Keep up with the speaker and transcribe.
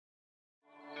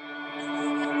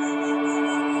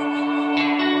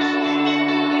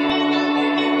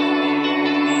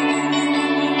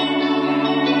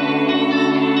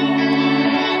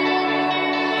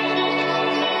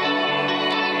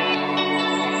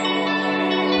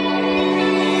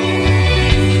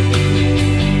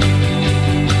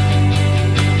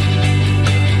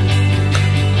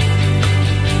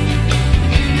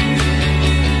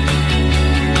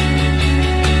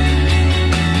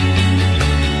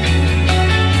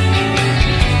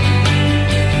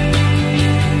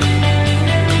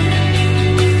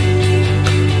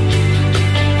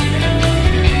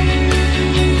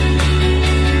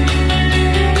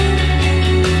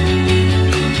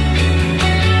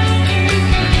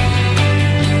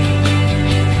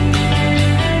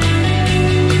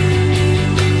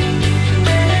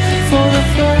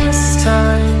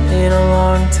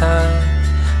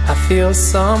feel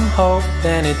some hope,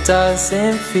 and it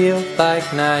doesn't feel like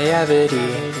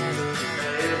naivety.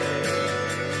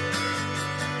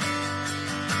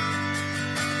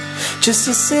 Just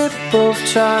a sip of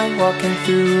chai, walking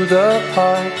through the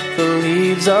park. The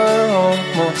leaves are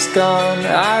almost gone,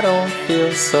 I don't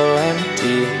feel so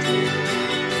empty.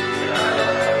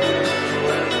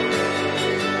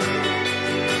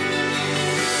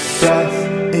 Breath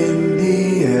in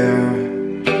the air,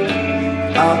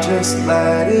 I'll just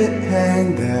let it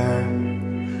hang there,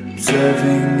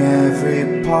 observing every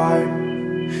part,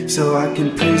 so I can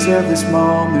preserve this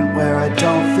moment where I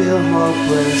don't feel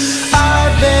hopeless.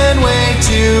 I've been way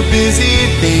too busy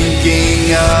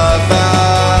thinking about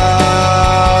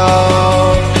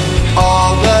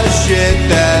all the shit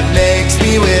that makes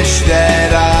me wish that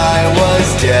I was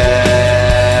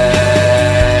dead.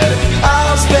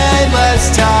 I'll spend less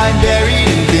time buried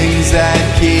in things that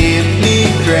keep me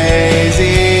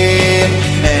crazy,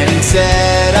 and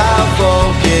instead I'll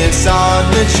focus on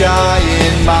the chai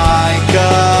in my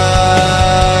cup.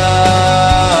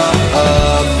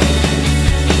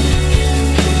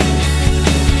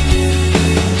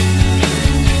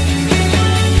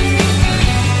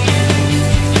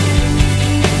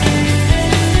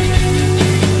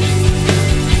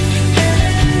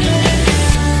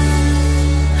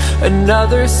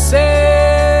 Another sip,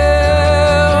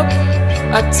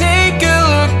 I take a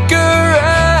look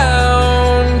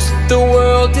around. The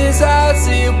world is as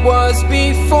it was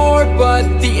before, but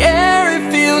the air, it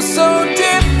feels so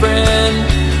different.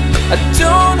 I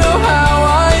don't know how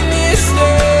I missed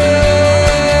it.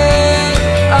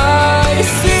 I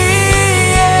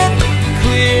see it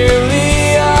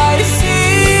clearly, I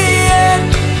see it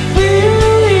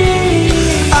clearly.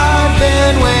 I've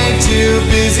been way too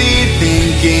busy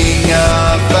thinking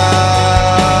about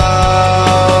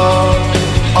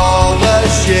all the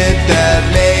shit that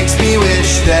makes me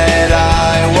wish that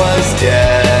I was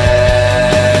dead.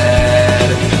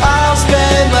 I'll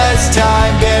spend less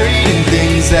time buried in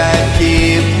things that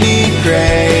keep me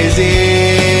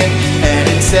crazy, and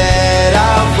instead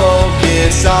I'll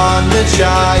focus on the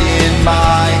chai in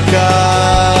my cup.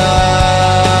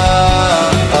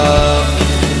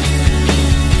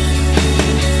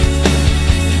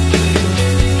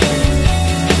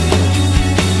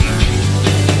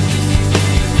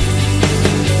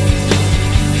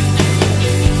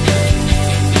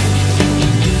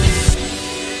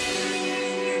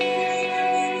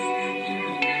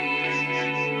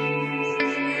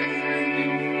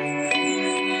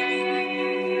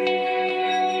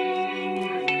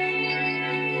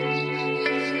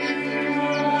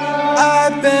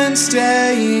 I've been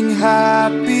staying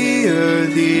happier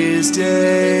these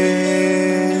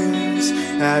days,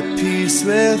 at peace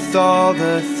with all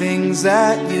the things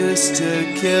that used to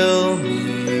kill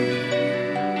me.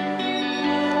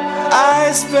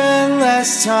 I spend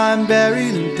less time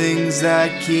buried in things that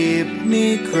keep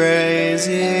me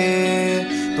crazy,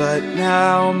 but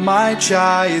now my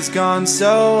chai is gone,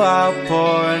 so I'll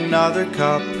pour another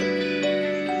cup.